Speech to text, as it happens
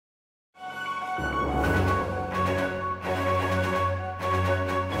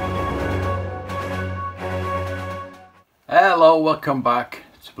Hello, welcome back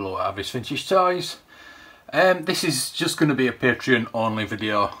to Blue Harvest Vintage Toys. This is just going to be a Patreon only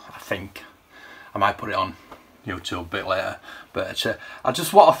video. I think I might put it on YouTube a bit later, but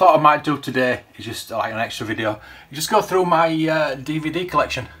what I thought I might do today is just like an extra video. Just go through my DVD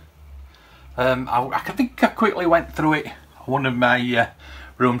collection. I think I quickly went through it on one of my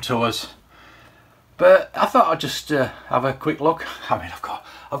room tours, but I thought I'd just have a quick look. I mean,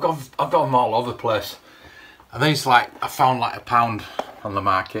 I've got them all over the place. I think it's like I found like £1 on the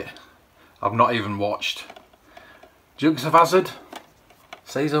market. I've not even watched Dukes of Hazzard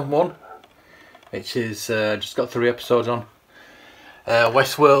season 1, which is just got 3 episodes on.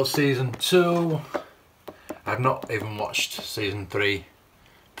 Westworld season 2. I've not even watched season 3.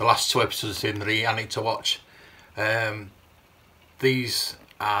 The last 2 episodes of season 3 I need to watch. These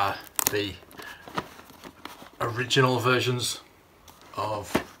are the original versions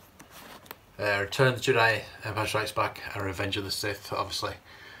of Return of the Jedi, Empire Strikes Back, and Revenge of the Sith. Obviously,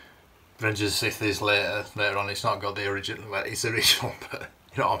 Revenge of the Sith is later on. It's not got the original. Well, it's original, but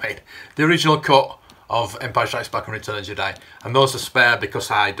you know what I mean. The original cut of Empire Strikes Back and Return of the Jedi, and those are spare because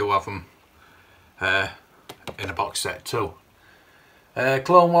I do have them in a box set too.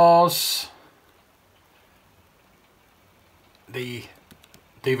 Clone Wars, the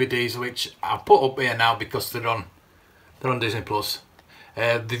DVDs, which I put up here now because they're on Disney Plus.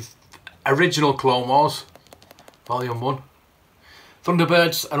 The original Clone Wars, Volume 1.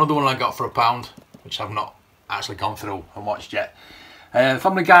 Thunderbirds, another one I got for £1, which I've not actually gone through and watched yet.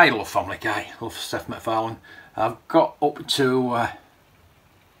 Family Guy, love Family Guy, love Seth MacFarlane. I've got up to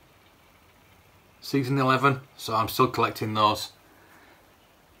season 11, so I'm still collecting those.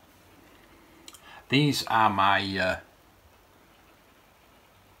 These are my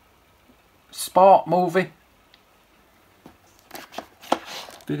sport movie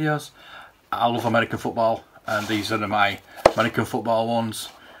videos. I love American football, and these are my American football ones.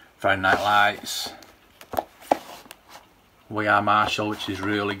 Friday Night Lights, We Are Marshall, which is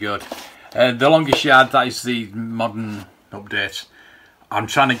really good. The Longest Yard, that is the modern update. I'm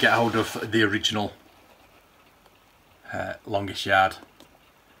trying to get hold of the original Longest Yard.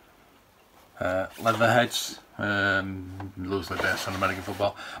 Leatherheads, loosely based on American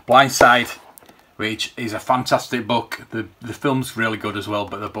football. Blindside, which is a fantastic book. The film's really good as well,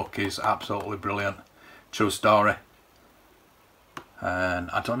 but the book is absolutely brilliant. True story. And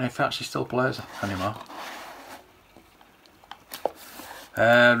I don't know if it actually still plays anymore.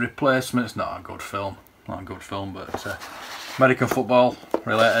 Replacement's not a good film. Not a good film, but American football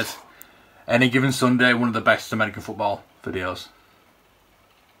related. Any Given Sunday, one of the best American football videos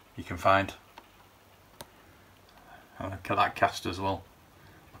you can find. Look at that cast as well.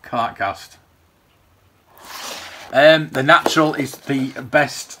 Look at that cast. The Natural is the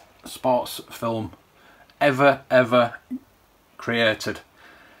best sports film ever created.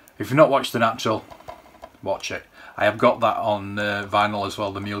 If you've not watched The Natural, watch it. I have got that on vinyl as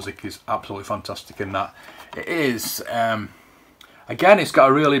well. The music is absolutely fantastic in that. It is, again, it's got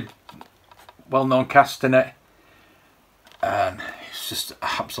a really well-known cast in it, and it's just an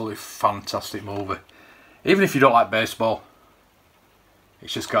absolutely fantastic movie. Even if you don't like baseball,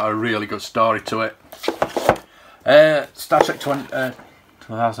 it's just got a really good story to it. Star Trek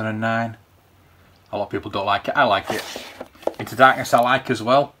 2009. A lot of people don't like it. I like it. Into Darkness I like as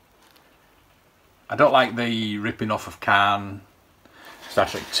well. I don't like the ripping off of Khan. Star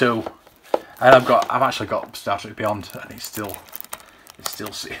Trek 2. And I've actually got Star Trek Beyond, and it's still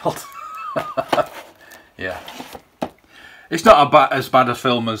sealed. Yeah. It's not as bad a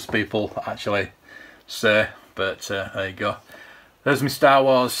film as people actually say, but there you go. There's my Star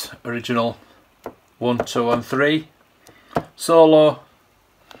Wars original 1, 2 and 3. Solo.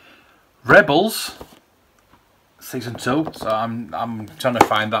 Rebels season 2, so I'm trying to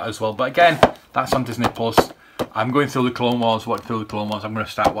find that as well, but again, that's on Disney Plus. I'm going through the Clone Wars, I'm going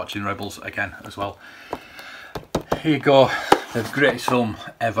to start watching Rebels again as well. Here you go, the greatest film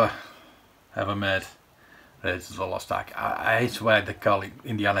ever made, Raiders of the Lost Ark. I hate where they call it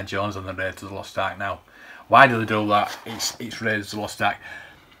Indiana Jones and the Raiders of the Lost Ark now. Why do they do that? It's Raiders of the Lost Ark.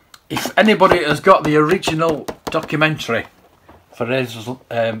 If anybody has got the original documentary for Raiders of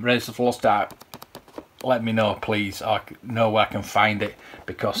the Lost Ark, let me know, please. I know where I can find it,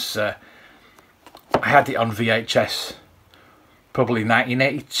 because I had it on VHS probably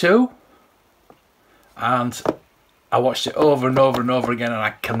 1982, and I watched it over and over and over again, and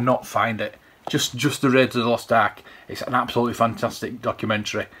I cannot find it. Just the Raiders of the Lost Ark. It's an absolutely fantastic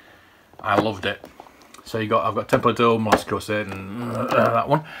documentary. I loved it. So I've got Temple of Doom, Last Crusade, and that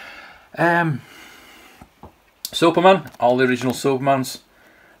one. Superman, all the original Supermans,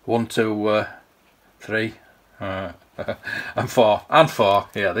 1, 2, 3, and 4,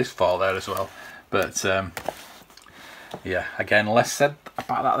 yeah, there's 4 there as well, but yeah, again, less said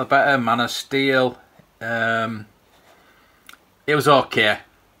about that the better. Man of Steel, it was okay,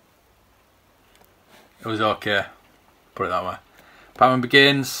 put it that way. Batman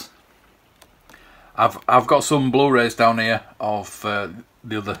Begins, I've got some Blu-rays down here of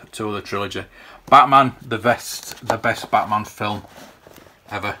the other 2 of the trilogy. Batman, the best Batman film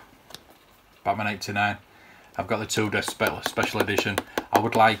ever. Batman 89. I've got the 2-disc special edition. I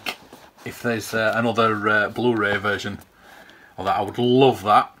would like, if there's another Blu-ray version of that, I would love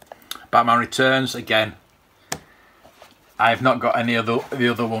that. Batman Returns, again, I have not got any of the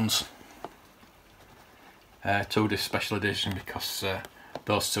other ones. 2-disc special edition, because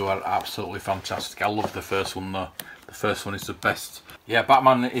those 2 are absolutely fantastic. I love the first one though. The first one is the best. Yeah,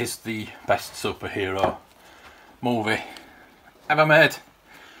 Batman is the best superhero movie ever made.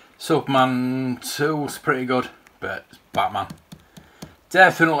 Superman 2 is pretty good, but Batman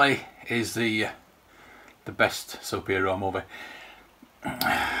definitely is the best superhero movie.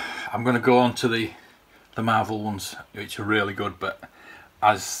 I'm going to go on to the Marvel ones, which are really good, but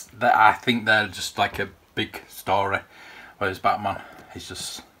I think they're just like a big story, whereas Batman is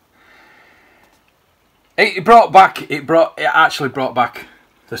just... It actually brought back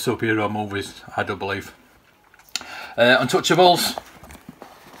the superhero movies, I do believe. Untouchables,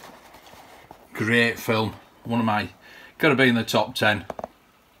 great film. One of my, gotta be in the top 10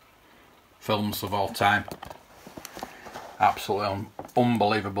 films of all time. Absolutely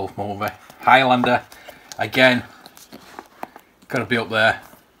unbelievable movie. Highlander, again, gotta be up there.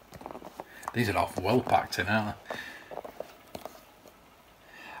 These are all well packed in, aren't they?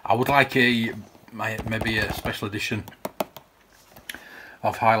 I would like maybe a special edition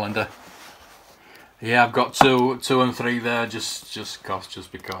of Highlander. Yeah, I've got 2 and 3 there, just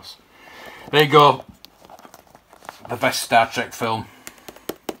because. There you go. The best Star Trek film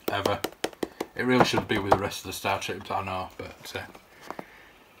ever. It really should be with the rest of the Star Trek, I know, but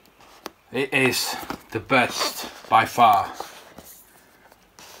it is the best by far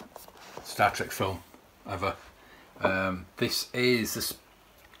Star Trek film ever. This is the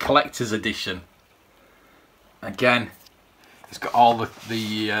collector's edition. Again, it's got all the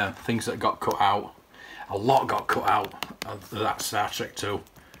things that got cut out. A lot got cut out of that Star Trek 2.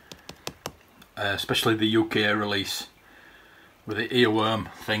 Especially the UK release with the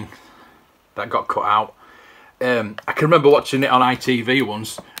earworm thing that got cut out. I can remember watching it on ITV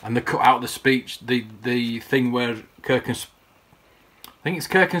once, and they cut out the speech, the thing where Kirk and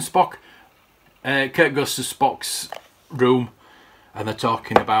Spock. Kirk goes to Spock's room, and they're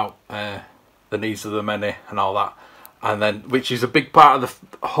talking about the needs of the many and all that, and then, which is a big part of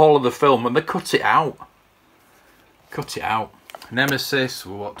the whole of the film, and they cut it out. Nemesis,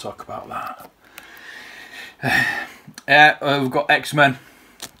 we won't talk about that. We've got X-Men.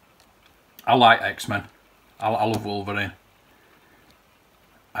 I like X-Men. I love Wolverine.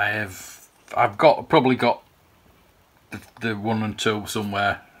 I've probably got the 1 and 2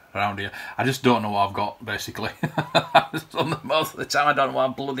 somewhere around here. I just don't know what I've got, basically. Most of the time I don't know what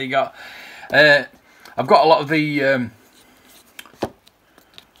I've bloody got. I've got a lot of the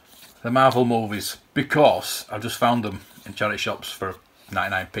Marvel movies, because I've just found them in charity shops for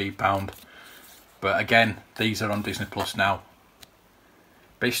 99p pound. But again, these are on Disney Plus now.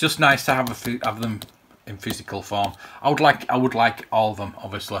 But it's just nice to have them in physical form. I would like all of them,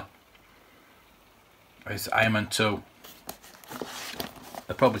 obviously. It's Iron Man 2.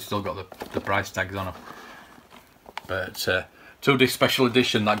 They've probably still got the price tags on them. But 2-disc special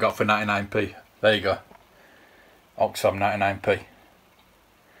edition that I got for 99p. There you go. Oxfam 99p.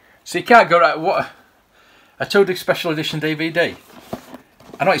 So you can't go right. What a 2-disc special edition DVD.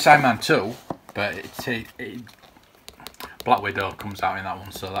 I know it's Iron Man 2, but Black Widow comes out in that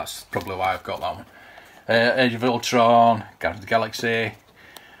one, so that's probably why I've got that one. Age of Ultron, Guardians of the Galaxy,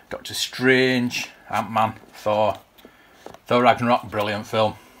 Doctor Strange, Ant-Man, Thor Ragnarok, brilliant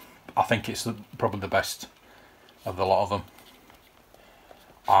film. I think it's probably the best of the lot of them.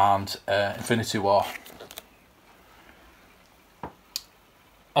 And Infinity War.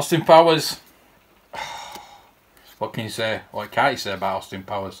 Austin Powers. What can you say? What can't you say about Austin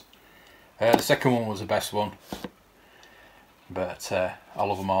Powers? The second one was the best one. But I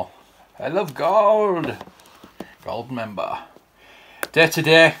love them all. I love Gold. Gold member. Day to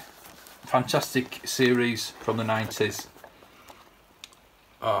Day. Fantastic series from the 90s.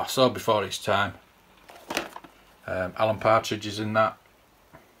 Oh, so before its time. Alan Partridge is in that.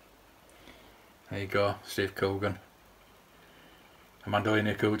 There you go, Steve Coogan. Amanda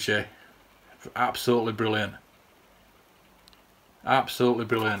Iannucci. Absolutely brilliant. Absolutely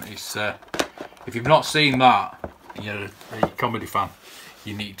brilliant. It's if you've not seen that and you're a comedy fan,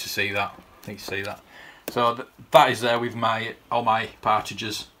 you need to see that. Need to see that. So that is there with all my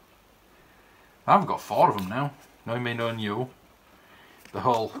Partridges. I've got 4 of them now. Knowing me, knowing you. The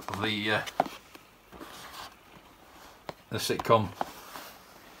whole of the sitcom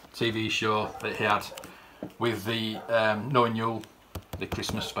TV show that he had with the Knowing You, the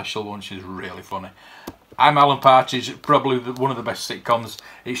Christmas special one, which is really funny. I'm Alan Partridge, probably one of the best sitcoms.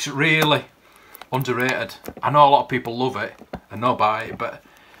 It's really underrated. I know a lot of people love it and know about it, but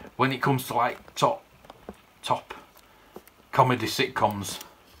when it comes to like top comedy sitcoms,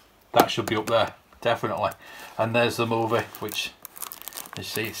 that should be up there, definitely. And there's the movie, which you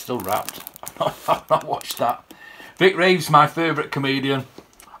see it's still wrapped. I've not watched that. Vic Reeves, my favourite comedian.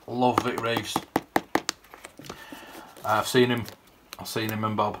 Love Vic Reeves. I've seen him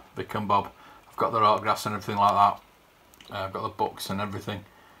and Bob, Vic and Bob. I've got their autographs and everything like that. I've got the books and everything.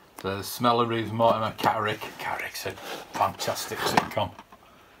 The Smell of Reeves, Mortimer, Catterick. Catterick's a fantastic sitcom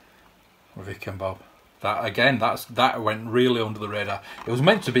with Vic and Bob. That again, that went really under the radar. It was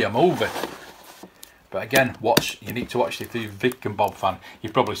meant to be a movie, but again, you need to watch it if you're a Vic and Bob fan.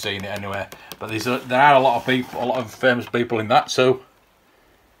 You've probably seen it anyway. But there are a lot of people, a lot of famous people in that. So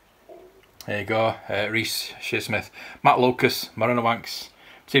there you go. Reese Shearsmith, Matt Lucas, Marina Wanks,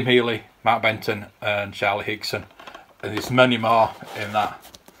 Tim Healy, Mark Benton, and Charlie Higson. And there's many more in that.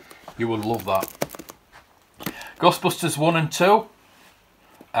 You will love that. Ghostbusters 1 and 2,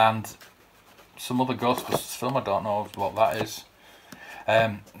 and some other Ghostbusters film. I don't know what that is.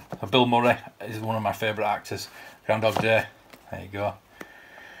 Bill Murray is one of my favourite actors. Groundhog Day. There you go.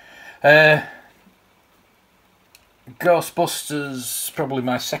 Ghostbusters, probably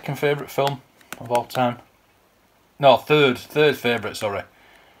my second favourite film of all time. No, third favourite, sorry.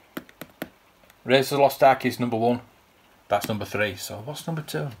 Raiders of the Lost Ark is number 1. That's number 3. So what's number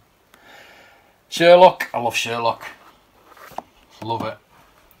 2? Sherlock. I love Sherlock. Love it.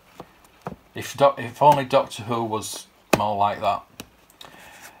 If only Doctor Who was more like that.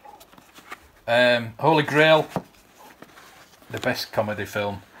 Holy Grail. The best comedy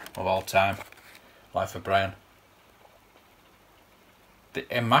film of all time. Life of Brian. The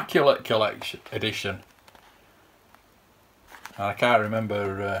Immaculate Collection edition. I can't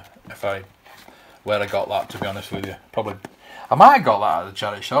remember where I got that, to be honest with you. Probably I might have got that at the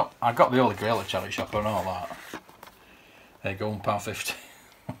charity shop. I got the Holy Grail at the charity shop, I know that. There you go, £1.50.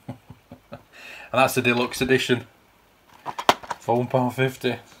 And that's the deluxe edition for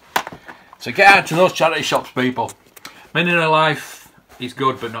 £1.50. So get out to those charity shops, people. Men in a Life is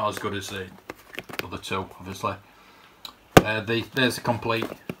good, but not as good as the other two, obviously. There's a complete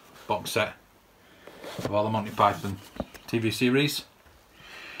box set of all the Monty Python TV series.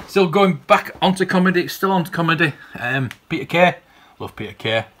 Still going back onto comedy, still on comedy. Peter Kay, love Peter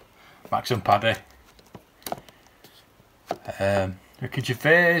Kay. Max and Paddy. Ricky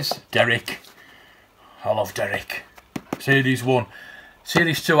Gervais, Derek. I love Derek. Series 1.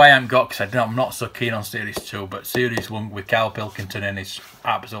 Series 2 I haven't got because I'm not so keen on Series 2, but Series 1 with Carl Pilkington in is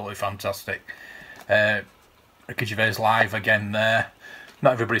absolutely fantastic. Ricky Gervais live again there.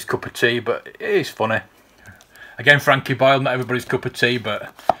 Not everybody's cup of tea, but it is funny. Again, Frankie Boyle, not everybody's cup of tea,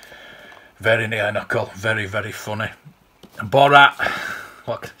 but very near knuckle, very, very funny. And Borat,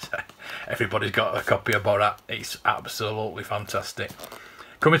 what can I say? Everybody's got a copy of Borat. It's absolutely fantastic.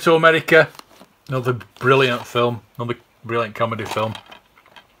 Coming to America, another brilliant film, another brilliant comedy film.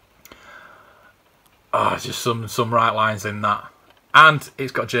 Oh, just some right lines in that. And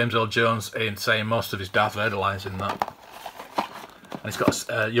it's got James Earl Jones in saying most of his Darth Vader lines in that. And it's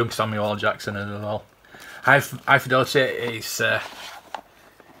got young Samuel L. Jackson in it as well. High Fidelity is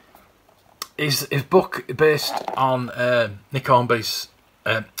his book based on Nick Hornby's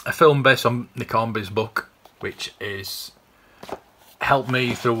a film based on Nick Hornby's book, which is helped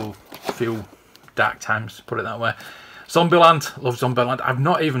me through a few dark times, put it that way. Zombieland, love Zombieland. I've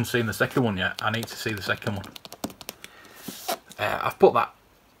not even seen the second one yet. I need to see the second one. I've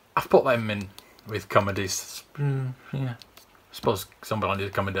put them in with comedies. Yeah, I suppose Zombieland is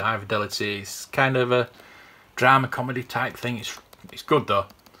a comedy. High Fidelity is kind of a drama comedy type thing. It's good though.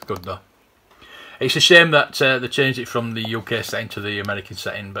 It's good though. It's a shame that they changed it from the UK setting to the American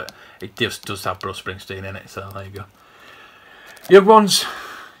setting, but it just does have Bruce Springsteen in it. So there you go. Young Ones,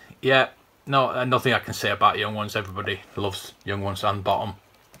 yeah. No, nothing I can say about Young Ones. Everybody loves Young Ones and Bottom.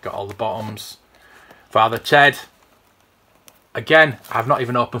 Got all the Bottoms. Father Ted. Again, I've not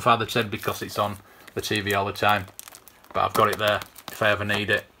even opened Father Ted because it's on the TV all the time. But I've got it there if I ever need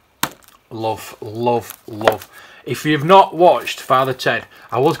it. Love, love, love. If you've not watched Father Ted,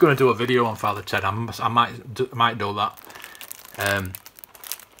 I was going to do a video on Father Ted. I might do that.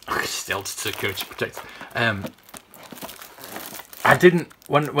 Still security protect. I didn't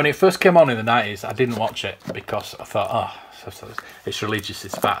when it first came on in the 90s. I didn't watch it because I thought, oh, it's religious,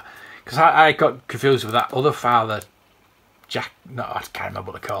 it's bad. Because I got confused with that other Father Jack. No, I can't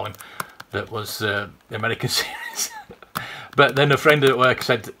remember what they call him. That was the American series. But then a friend at work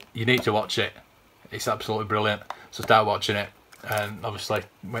said, you need to watch it. It's absolutely brilliant. So I started watching it, and obviously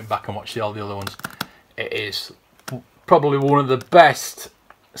went back and watched all the other ones. It is probably one of the best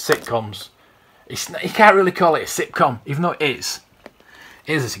sitcoms. You can't really call it a sitcom, even though it is.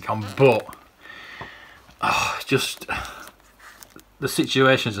 It is a sitcom, but just the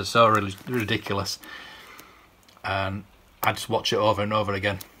situations are so really ridiculous, and I just watch it over and over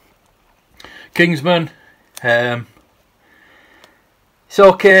again. Kingsman, it's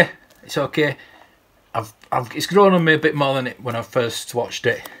okay. It's okay. It's grown on me a bit more than it when I first watched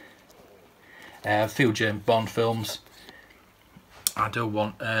it. A few James Bond films. I do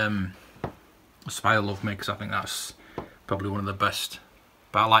want Smile Love Me, because I think that's probably one of the best.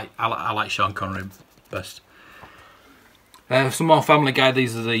 But I like Sean Connery best. Some more Family Guy.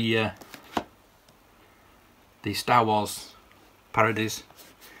 These are the Star Wars parodies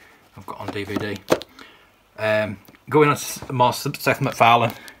I've got on DVD. Going on to more Seth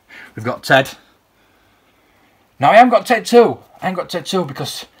MacFarlane, we've got Ted. Now I haven't got Ted 2. I haven't got Ted 2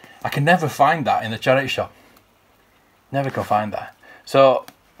 because I can never find that in the charity shop. Never can find that. So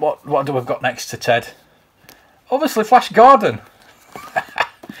what do we've got next to Ted? Obviously Flash Gordon.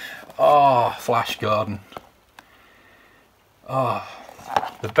 Oh, Flash Gordon. Oh,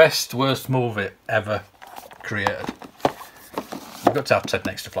 the best worst movie ever created. We've got to have Ted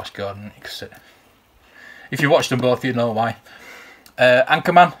next to Flash Gordon. If you watched them both, you know why.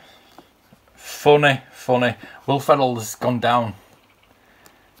 Anchorman. Funny. Will Ferrell's gone down.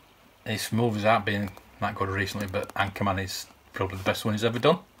 His movies aren't been that good recently, but Anchorman is probably the best one he's ever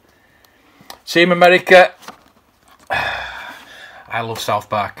done. Team America. I love South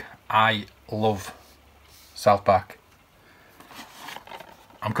Park. I love South Park.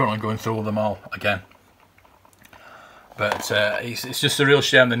 I'm currently going through them all again. But it's just a real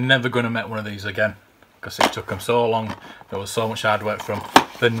shame they're never going to make one of these again, because it took them so long. There was so much hard work from.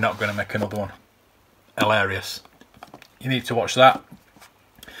 They're not going to make another one. Hilarious. You need to watch that.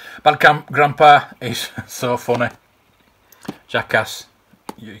 Bad Grandpa is so funny. Jackass.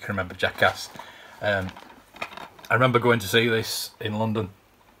 You can remember Jackass. I remember going to see this in London,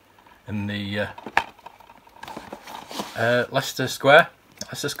 in the Leicester Square,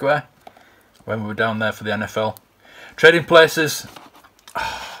 when we were down there for the NFL. Trading Places,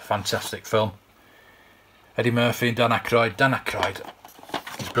 fantastic film. Eddie Murphy and Dan Aykroyd. Dan Aykroyd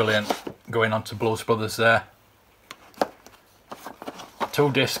is brilliant. Going on to Blues Brothers there.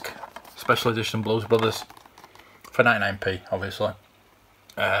 2-disc special edition Blues Brothers for 99p, obviously.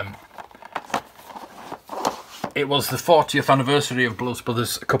 It was the 40th anniversary of Blues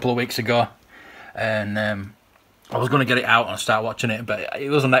Brothers a couple of weeks ago, and I was going to get it out and start watching it, but it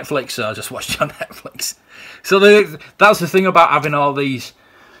was on Netflix, so I just watched it on Netflix. So that's the thing about having all these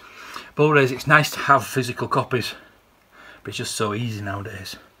Blu-rays. It's nice to have physical copies, but it's just so easy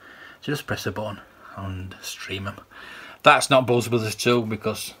nowadays. Just press a button and stream them. That's not Blues Brothers 2,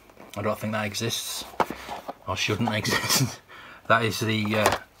 because I don't think that exists, or shouldn't exist. That is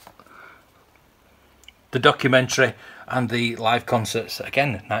the documentary and the live concerts,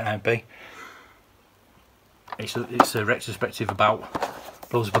 again 99p. It's a retrospective about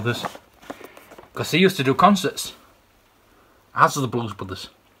Blues Brothers, because they used to do concerts as the Blues Brothers.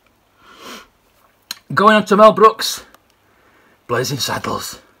 Going on to Mel Brooks, Blazing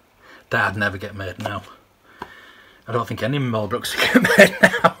Saddles. That'd never get made now. I don't think any Mel Brooks get made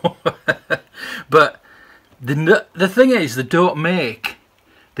now. But the thing is, they don't make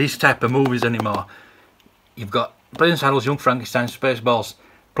these type of movies anymore. You've got Blazing Saddles, Young Frankenstein, Spaceballs,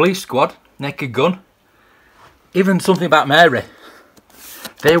 Police Squad, Naked Gun, even Something About Mary.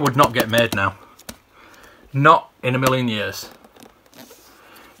 They would not get made now. Not in a million years.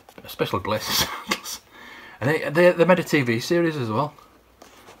 Especially Blazing Saddles. And they made a TV series as well.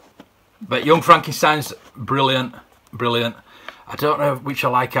 But Young Frankenstein's brilliant. I don't know which I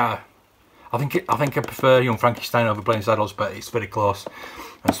like. I think I prefer Young Frankenstein over Blazing Saddles, but it's very close.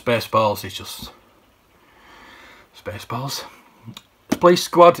 And Spaceballs is just Spaceballs. Police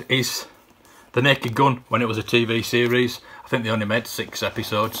Squad is The Naked Gun when it was a TV series. I think they only made 6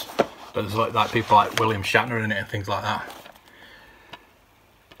 episodes, but there's like people like William Shatner in it and things like that.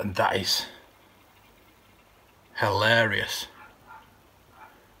 And that is hilarious.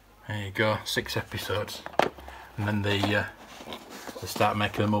 There you go, 6 episodes. and then they start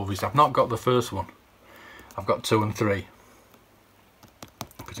making the movies. I've not got the first one. I've got 2 and 3.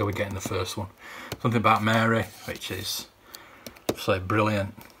 Because I was getting the first one. Something About Mary, which is a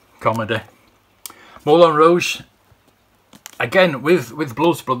brilliant comedy. Moulin Rouge, again with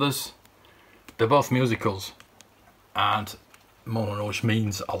Blues Brothers, they're both musicals, and Moulin Rouge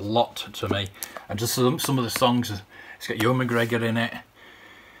means a lot to me. And just some of the songs, it's got Ewan McGregor in it.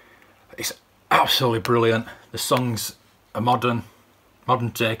 It's absolutely brilliant. The songs are modern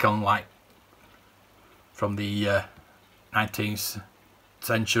take on, like, from the 19th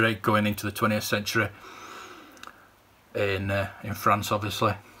century going into the 20th century in France,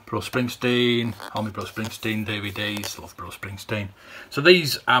 obviously. Bruce Springsteen, all my Bruce Springsteen DVDs, love Bruce Springsteen. So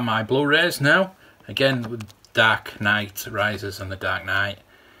these are my Blu-rays now, again with Dark Knight Rises and The Dark Knight,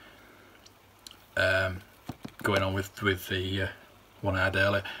 going on with the one I had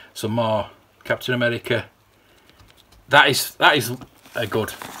earlier. Some more Captain America. That is a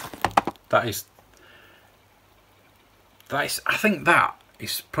good. I think that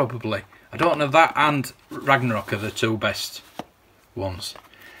is probably, I don't know, that and Ragnarok are the 2 best ones.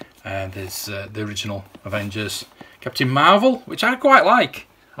 There's the original Avengers, Captain Marvel, which I quite like.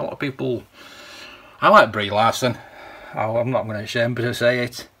 A lot of people, I like Brie Larson. Oh, I'm not going to shame to say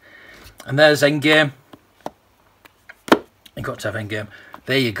it. And there's Endgame. You've got to have Endgame.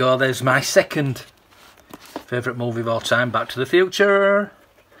 There you go. There's my second favourite movie of all time, Back to the Future,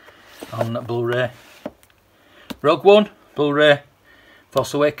 on Blu-ray. Rogue One, Blu-ray.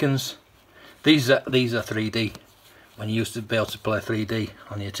 Force Awakens. These are 3D. When you used to be able to play 3D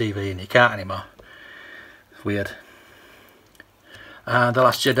on your TV and you can't anymore. It's weird. And The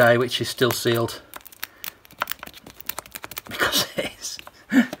Last Jedi, which is still sealed because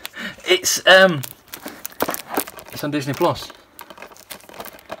it's on Disney Plus.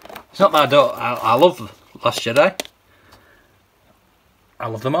 It's not that I love Last Jedi. I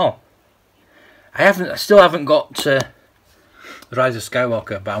love them all. I still haven't got The Rise of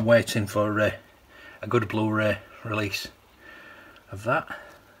Skywalker, but I'm waiting for a good Blu-ray release of that.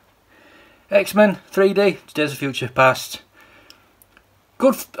 X-Men 3D, Days of Future Past.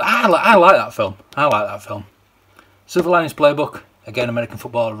 Good. I like that film. Silver Linings Playbook, again American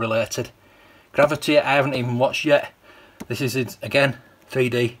football related. Gravity, I haven't even watched yet. This is again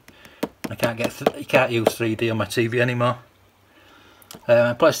 3D. I can't you can't use 3D on my TV anymore.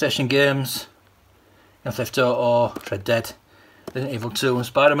 PlayStation games, Grand Theft Auto, Red Dead, Resident Evil 2 and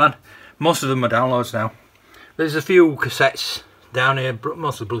Spider-Man. Most of them are downloads now. There's a few cassettes down here,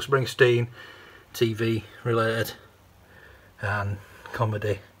 mostly Bruce Springsteen, TV related, and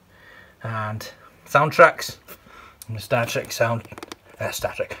comedy, and soundtracks. And the Star Wars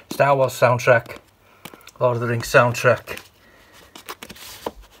soundtrack, Lord of the Rings soundtrack,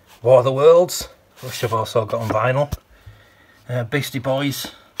 War of the Worlds, which I've also got on vinyl, Beastie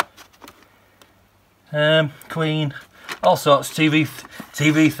Boys, Queen, all sorts. TV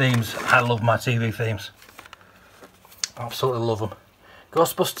themes. I love my TV themes. Absolutely love them.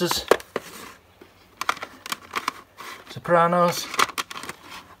 Ghostbusters, Sopranos,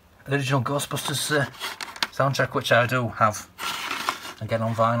 the original Ghostbusters soundtrack, which I do have again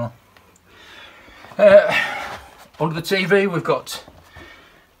on vinyl. Under the TV we've got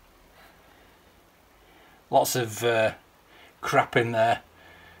lots of crap in there,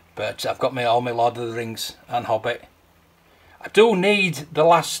 but I've got all my Lord of the Rings and Hobbit. I do need the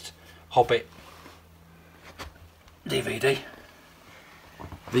last Hobbit DVD.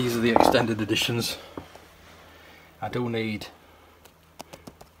 These are the extended editions. I do need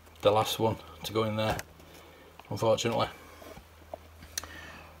the last one to go in there, unfortunately.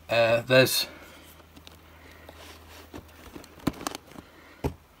 There's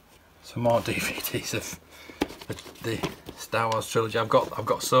some more DVDs of the Star Wars trilogy. I've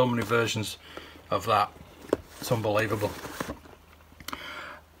got so many versions of that. It's unbelievable.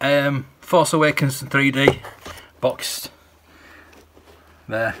 Force Awakens in 3D, boxed.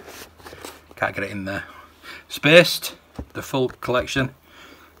 There, can't get it in there. Spaced, the full collection,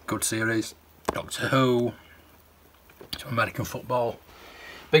 good series. Doctor Who, to American football,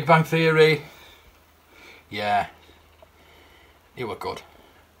 Big Bang Theory, yeah, it were good.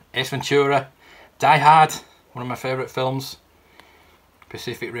 Ace Ventura, Die Hard, one of my favourite films.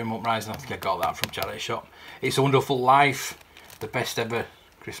 Pacific Rim Uprising, I think I got that from Charity Shop. It's a Wonderful Life, the best ever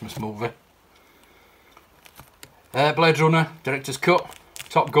Christmas movie. Blade Runner, Director's Cut,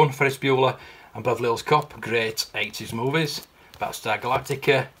 Top Gun, Ferris Bueller and Beverly Hills Cop, great 80s movies. Battlestar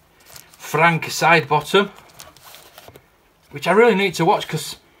Galactica, Frank Sidebottom, which I really need to watch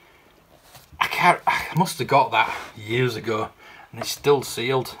because I must have got that years ago and it's still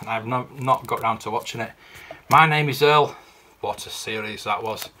sealed and I've not got round to watching it. My Name is Earl. What a series that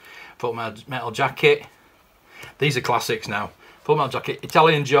was. Full Metal Jacket. These are classics now. Full Metal Jacket,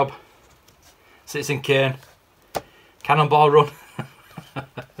 Italian Job, Citizen Kane, Cannonball Run,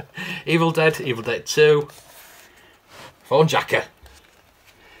 Evil Dead 2, Phone Jacker,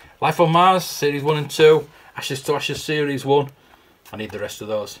 Life on Mars, Series 1 and 2, Ashes to Ashes Series 1. I need the rest of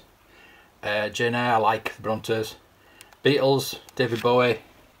those. Jane Eyre, I like the Brontes. Beatles, David Bowie.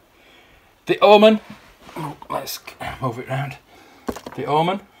 The Omen. Oh, let's move it round. The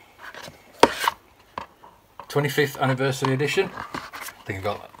Omen. 25th anniversary edition. I think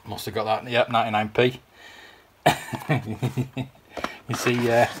must have got that. Yep, 99p. You see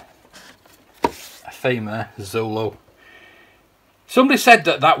a theme there, Zulu. Somebody said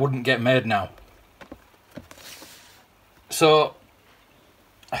that wouldn't get made now. So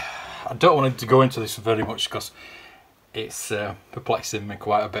I don't want to go into this very much because it's perplexing me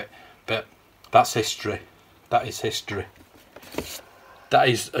quite a bit. But that's history. That is history. That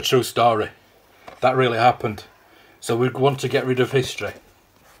is a true story. That really happened. So we want to get rid of history.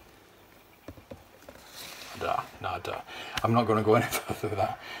 No, I don't. I'm not going to go any further with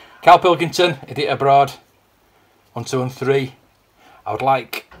that. Carl Pilkington, Idiot Abroad, 1, 2 and 3. I would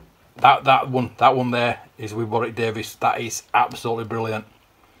like that one there is with Warwick Davis. That is absolutely brilliant.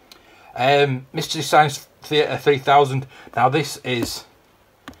 Mystery Science Theatre 3000. Now this is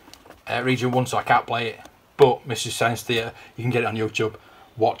Region 1, so I can't play it. But Mystery Science Theatre, you can get it on YouTube.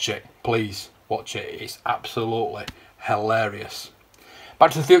 Watch it, please. Watch it. It's absolutely hilarious.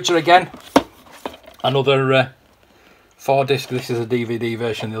 Back to the Future again. Another 4-disc. This is a DVD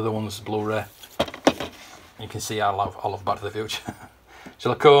version. The other one's Blu-ray. You can see I love Back to the Future.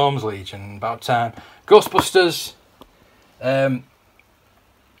 Sherlock Holmes, Legion, About Time, Ghostbusters,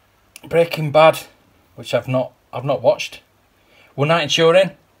 Breaking Bad, which I've not watched. One Night in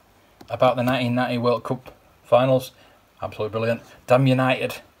Turin, about the 1990 World Cup finals, absolutely brilliant. Damn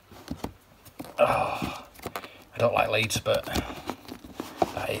United. Oh, I don't like Leeds, but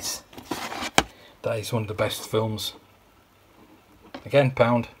that is one of the best films. Again,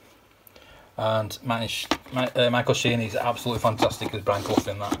 £1. And Michael Sheen is absolutely fantastic as Brian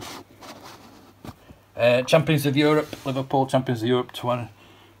Clough in that. Champions of Europe, Liverpool Champions of Europe 20.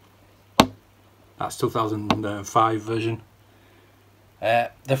 That's 2005 version.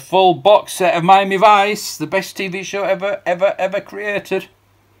 The full box set of Miami Vice, the best TV show ever created.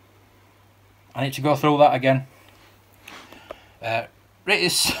 I need to go through that again.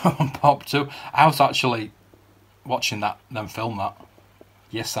 Rated Pop 2. I was actually watching them film that.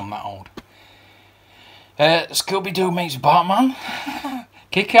 Yes, I'm that old. Scooby-Doo meets Batman.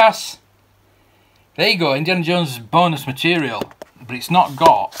 Kick-Ass. There you go, Indiana Jones bonus material, but it's not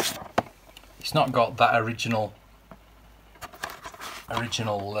got that original. That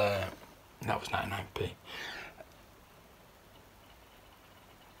was 99p.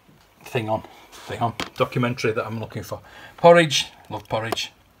 Thing on. Documentary that I'm looking for. Porridge, love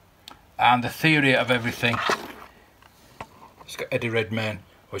Porridge. And The Theory of Everything. It's got Eddie Redmayne,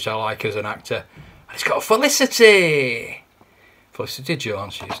 which I like as an actor. And it's got Felicity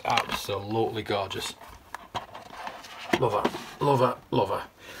Jones. She's absolutely gorgeous. Love her.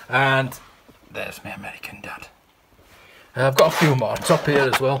 And there's my American Dad. I've got a few more top here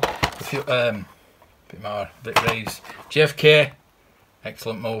as well. A few, bit more. Vic Reeves, JFK,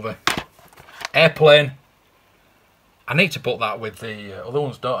 excellent movie. Airplane. I need to put that with the other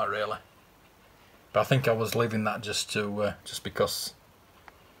ones, don't I? Really, but I think I was leaving that just because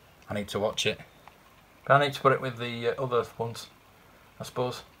I need to watch it. But I need to put it with the other ones, I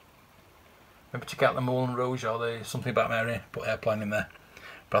suppose. Maybe check out the Moulin Rouge or the Something About Mary. Put Airplane in there.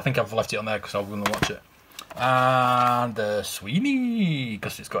 But I think I've left it on there because I'm going to watch it. And Sweeney,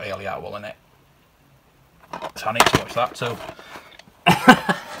 because it's got Hayley Atwell in it. So I need to watch that too.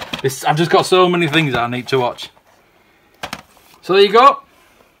 I've just got so many things that I need to watch. So there you go.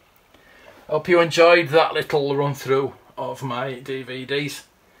 Hope you enjoyed that little run through of my DVDs.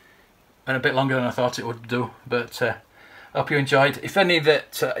 And a bit longer than I thought it would do. But hope you enjoyed. If any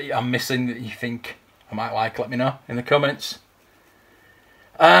that I'm missing that you think I might like, let me know in the comments.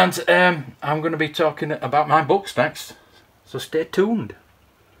 And I'm going to be talking about my books next. So stay tuned.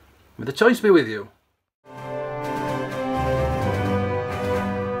 May the choice be with you.